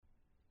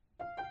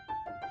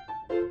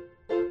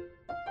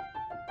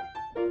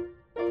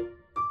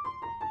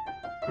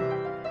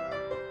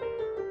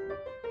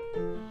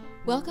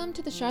Welcome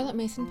to the Charlotte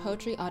Mason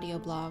Poetry audio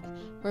blog,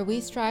 where we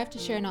strive to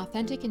share an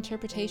authentic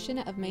interpretation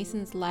of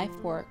Mason's life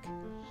work.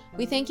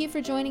 We thank you for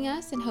joining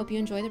us and hope you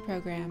enjoy the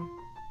program.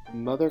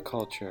 Mother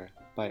Culture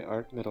by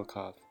Art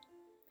Middlecoff.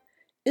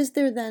 Is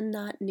there then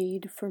not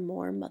need for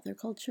more mother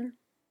culture?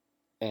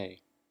 A.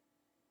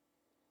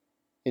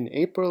 In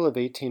April of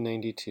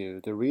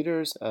 1892, the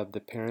readers of the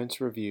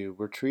Parents' Review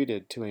were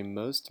treated to a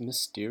most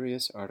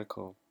mysterious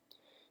article.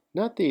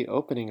 Not the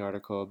opening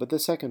article, but the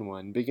second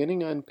one,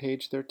 beginning on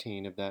page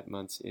 13 of that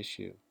month's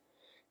issue.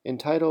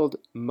 Entitled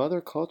Mother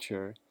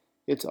Culture,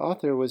 its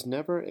author was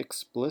never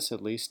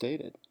explicitly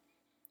stated.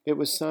 It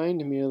was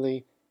signed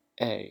merely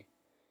A,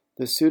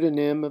 the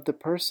pseudonym of the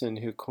person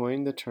who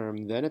coined the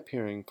term then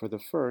appearing for the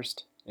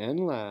first and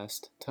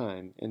last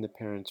time in the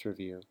Parents'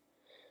 Review.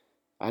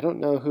 I don't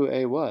know who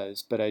A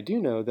was, but I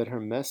do know that her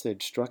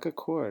message struck a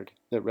chord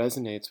that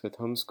resonates with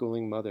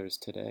homeschooling mothers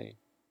today.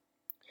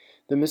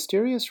 The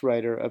mysterious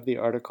writer of the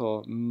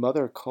article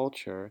Mother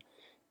Culture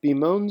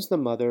bemoans the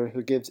mother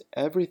who gives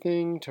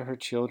everything to her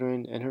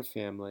children and her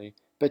family,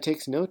 but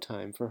takes no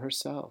time for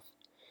herself.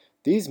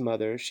 These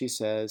mothers, she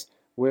says,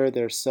 wear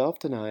their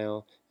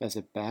self-denial as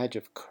a badge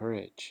of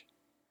courage.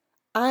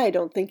 I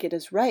don't think it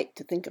is right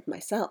to think of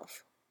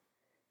myself.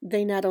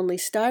 They not only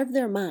starve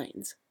their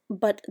minds,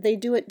 but they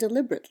do it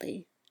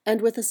deliberately, and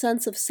with a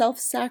sense of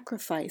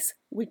self-sacrifice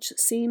which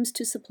seems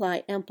to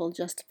supply ample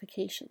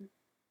justification.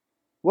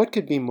 What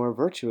could be more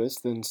virtuous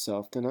than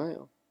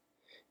self-denial?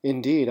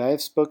 Indeed, I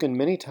have spoken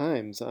many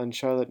times on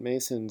Charlotte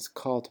Mason's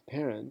Call to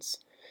Parents,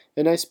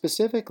 and I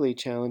specifically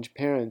challenge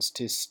parents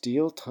to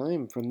steal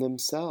time from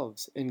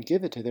themselves and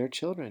give it to their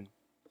children.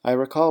 I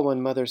recall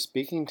one mother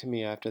speaking to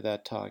me after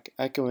that talk,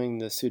 echoing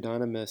the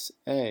pseudonymous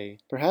A,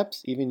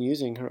 perhaps even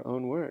using her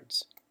own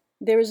words.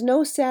 There is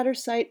no sadder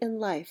sight in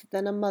life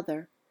than a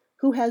mother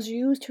who has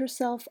used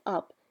herself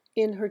up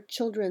in her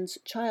children's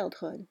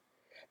childhood,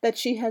 that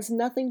she has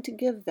nothing to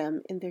give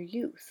them in their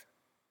youth.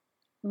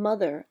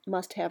 Mother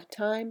must have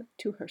time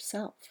to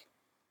herself.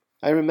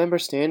 I remember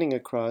standing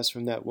across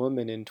from that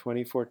woman in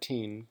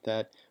 2014,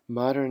 that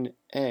modern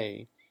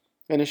A,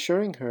 and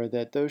assuring her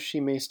that though she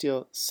may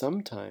steal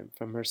some time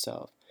from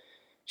herself,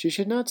 she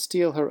should not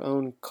steal her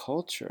own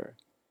culture,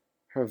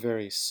 her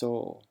very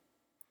soul.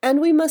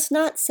 And we must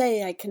not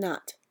say I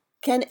cannot.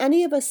 Can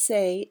any of us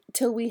say,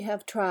 till we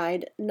have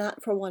tried,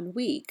 not for 1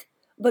 week,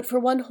 but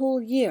for 1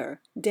 whole year,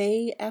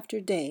 day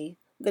after day,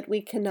 that we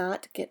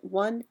cannot get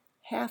 1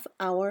 half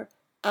hour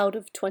out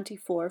of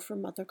 24 for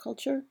mother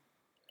culture?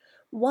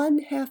 1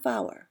 half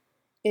hour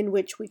in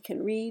which we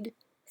can read,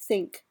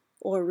 think,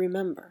 or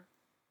remember.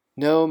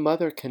 No,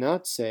 mother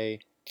cannot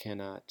say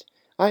cannot.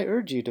 I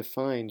urge you to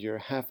find your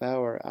half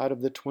hour out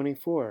of the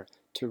 24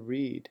 to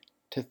read,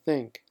 to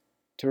think,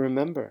 to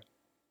remember.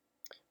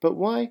 But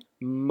why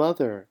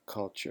mother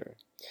culture?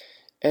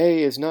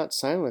 A is not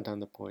silent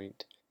on the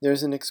point.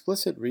 There's an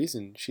explicit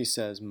reason she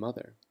says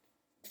mother.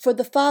 For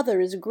the father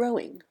is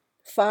growing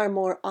far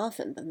more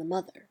often than the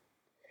mother.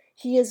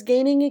 He is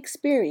gaining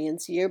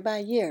experience year by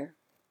year,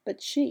 but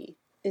she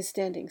is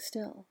standing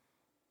still.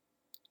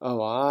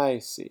 Oh, I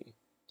see.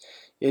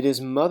 It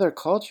is mother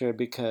culture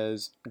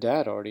because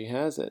Dad already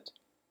has it.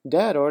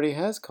 Dad already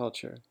has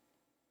culture.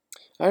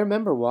 I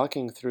remember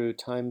walking through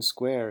Times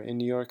Square in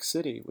New York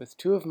City with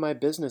 2 of my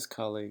business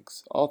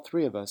colleagues, all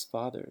 3 of us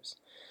fathers.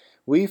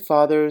 We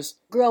fathers,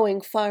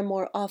 Growing far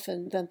more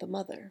often than the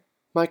mother.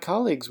 my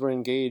colleagues were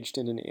engaged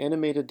in an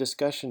animated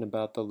discussion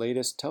about the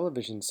latest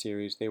television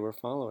series they were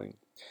following.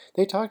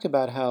 They talked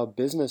about how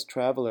business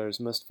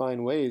travelers must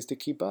find ways to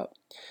keep up.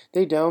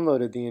 They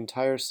downloaded the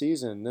entire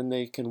season, then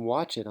they can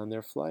watch it on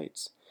their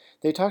flights.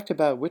 They talked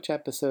about which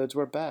episodes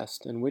were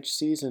best and which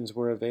seasons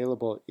were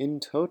available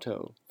in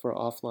toto for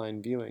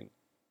offline viewing.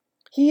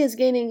 He is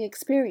gaining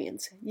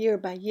experience year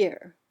by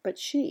year, but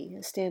she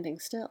is standing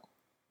still.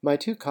 My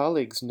 2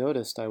 colleagues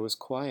noticed I was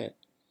quiet.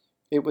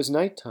 It was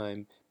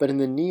nighttime, but in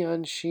the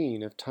neon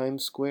sheen of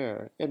Times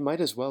Square, it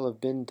might as well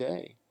have been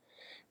day.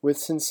 With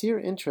sincere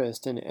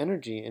interest and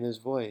energy in his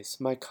voice,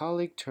 my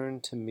colleague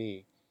turned to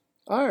me.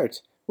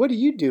 Art, what do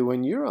you do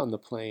when you're on the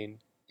plane?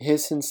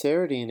 His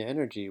sincerity and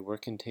energy were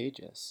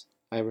contagious.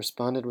 I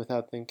responded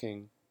without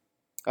thinking.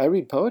 I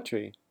read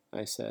poetry,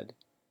 I said.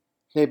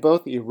 They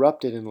both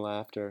erupted in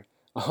laughter.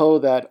 Oh,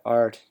 that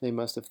Art, they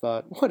must have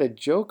thought. What a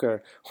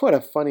joker! What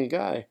a funny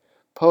guy!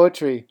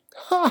 Poetry!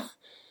 Ha!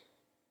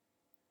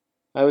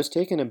 I was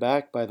taken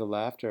aback by the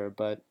laughter,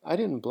 but I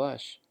didn't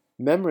blush.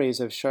 Memories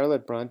of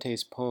Charlotte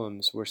Bronte's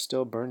poems were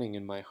still burning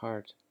in my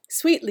heart.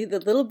 Sweetly the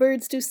little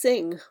birds do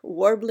sing,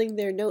 warbling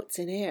their notes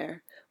in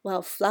air,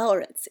 while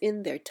flowerets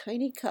in their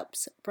tiny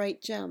cups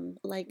bright gem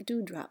like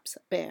dewdrops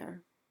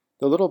bear.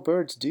 The little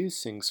birds do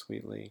sing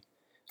sweetly.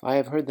 I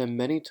have heard them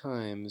many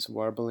times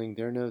warbling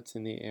their notes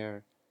in the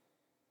air.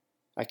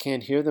 I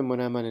can't hear them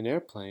when I'm on an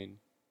airplane,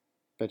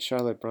 but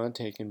Charlotte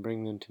Bronte can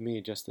bring them to me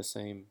just the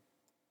same.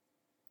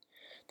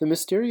 The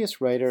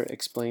mysterious writer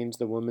explains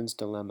the woman's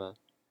dilemma.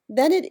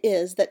 Then it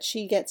is that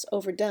she gets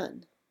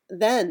overdone.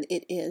 Then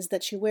it is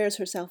that she wears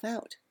herself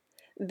out.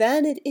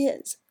 Then it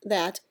is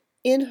that,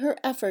 In her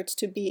efforts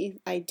to be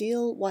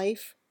ideal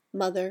wife,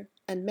 mother,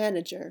 and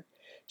manager,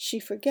 she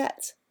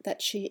forgets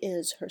that she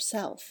is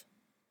herself.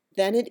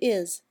 Then it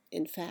is,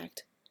 in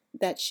fact,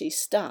 that she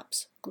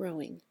stops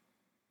growing.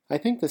 I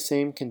think the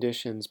same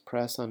conditions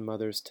press on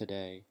mothers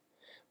today.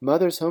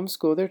 Mothers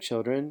homeschool their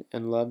children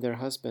and love their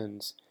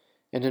husbands,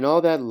 and in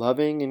all that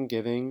loving and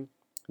giving,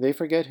 they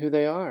forget who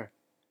they are.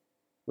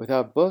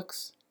 Without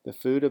books, the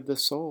food of the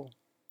soul,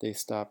 they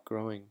stop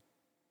growing.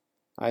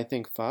 I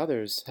think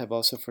fathers have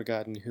also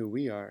forgotten who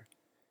we are.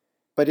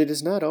 But it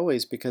is not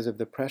always because of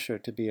the pressure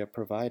to be a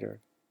provider.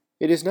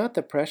 It is not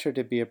the pressure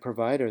to be a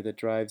provider that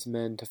drives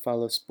men to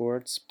follow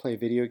sports, play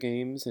video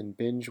games, and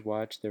binge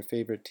watch their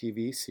favorite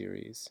TV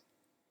series.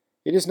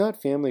 It is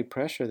not family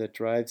pressure that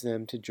drives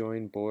them to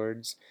join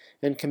boards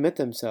and commit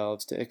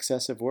themselves to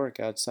excessive work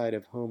outside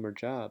of home or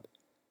job.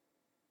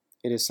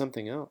 It is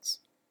something else.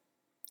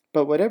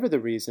 But whatever the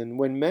reason,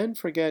 when men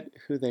forget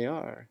who they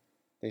are,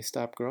 they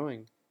stop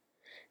growing.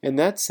 In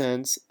that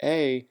sense,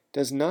 A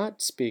does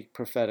not speak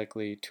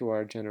prophetically to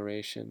our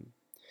generation.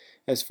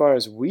 As far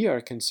as we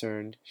are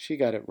concerned, she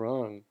got it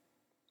wrong.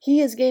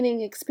 He is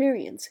gaining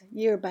experience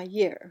year by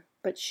year,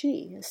 but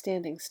she is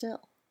standing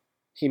still.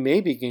 He may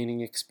be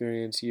gaining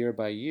experience year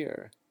by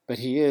year, but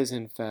he is,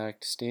 in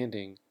fact,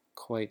 standing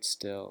quite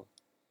still.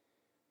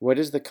 What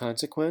is the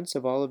consequence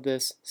of all of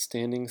this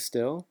standing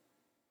still?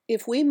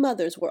 If we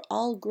mothers were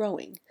all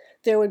growing,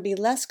 there would be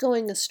less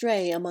going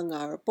astray among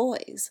our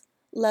boys,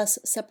 less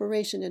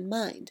separation in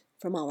mind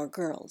from our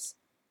girls.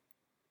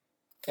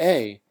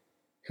 A,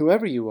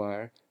 whoever you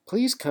are,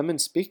 please come and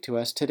speak to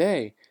us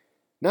today.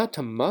 Not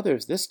to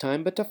mothers this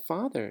time, but to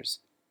fathers.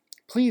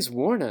 Please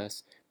warn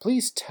us.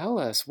 Please tell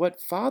us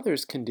what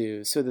fathers can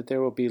do so that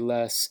there will be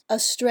less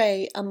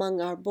astray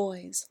among our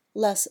boys,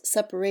 less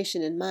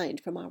separation in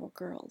mind from our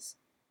girls.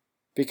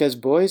 Because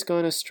boys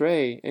gone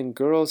astray and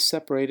girls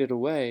separated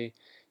away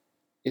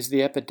is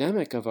the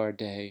epidemic of our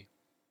day.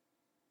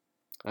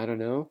 I don't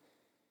know.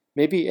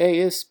 Maybe A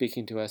is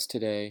speaking to us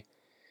today.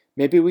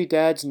 Maybe we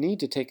dads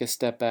need to take a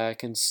step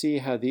back and see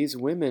how these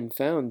women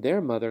found their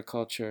mother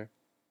culture.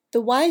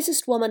 The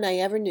wisest woman I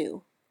ever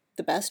knew,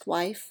 the best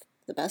wife,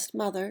 the best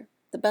mother,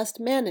 the best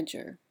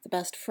manager, the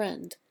best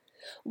friend,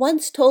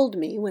 once told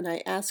me when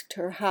I asked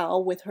her how,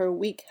 with her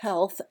weak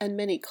health and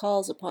many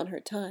calls upon her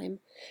time,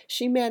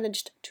 she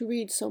managed to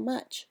read so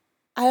much.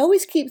 I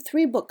always keep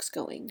 3 books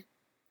going,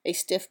 a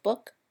stiff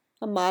book,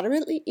 a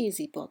moderately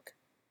easy book,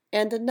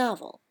 and a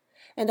novel,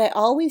 and I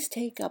always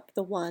take up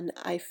the one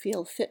I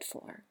feel fit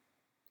for.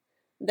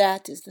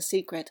 That is the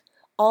secret.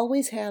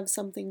 Always have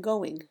something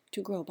going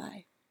to grow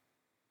by.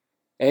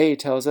 A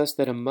tells us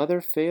that a mother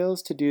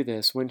fails to do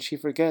this when she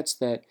forgets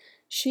that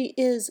she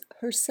is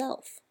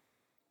herself.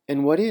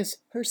 And what is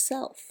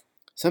herself?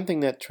 Something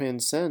that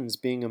transcends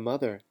being a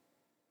mother.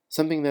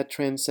 Something that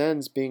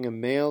transcends being a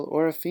male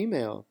or a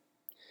female.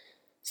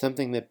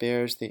 Something that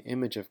bears the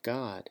image of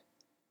God.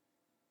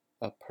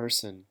 A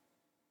person.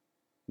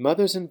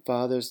 Mothers and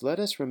fathers, let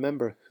us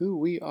remember who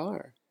we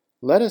are.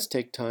 Let us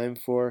take time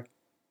for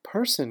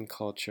person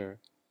culture.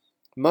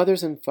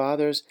 Mothers and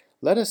fathers,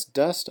 let us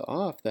dust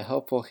off the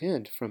helpful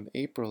hint from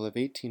April of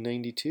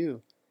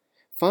 1892.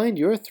 Find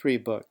your 3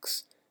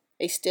 books.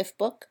 A stiff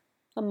book,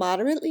 a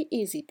moderately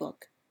easy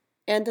book,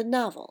 and a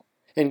novel.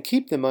 And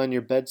keep them on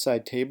your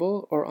bedside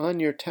table or on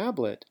your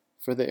tablet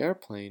for the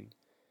airplane.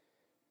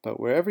 But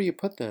wherever you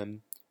put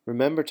them,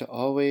 remember to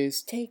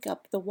always take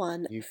up the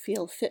one you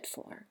feel fit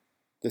for.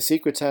 The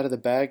secret's out of the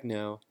bag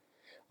now.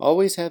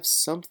 Always have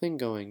something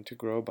going to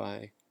grow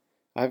by.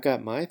 I've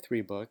got my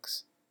 3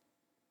 books.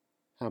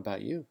 How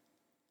about you?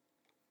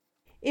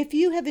 If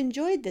you have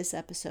enjoyed this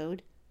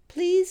episode,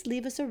 please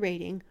leave us a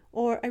rating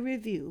or a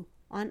review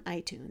on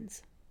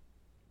iTunes.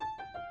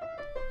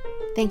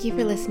 Thank you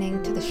for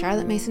listening to the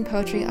Charlotte Mason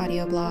Poetry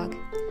audio blog.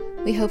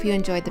 We hope you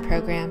enjoyed the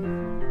program.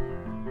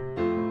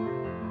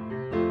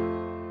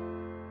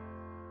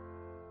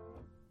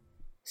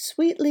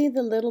 Sweetly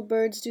the little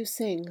birds do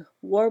sing,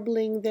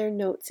 warbling their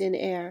notes in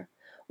air,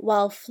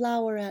 while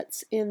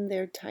flowerets in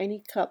their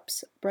tiny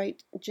cups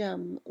bright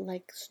gem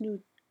like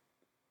snoot.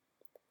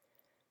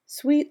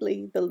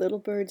 Sweetly the little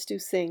birds do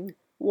sing,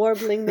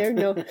 warbling their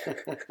notes.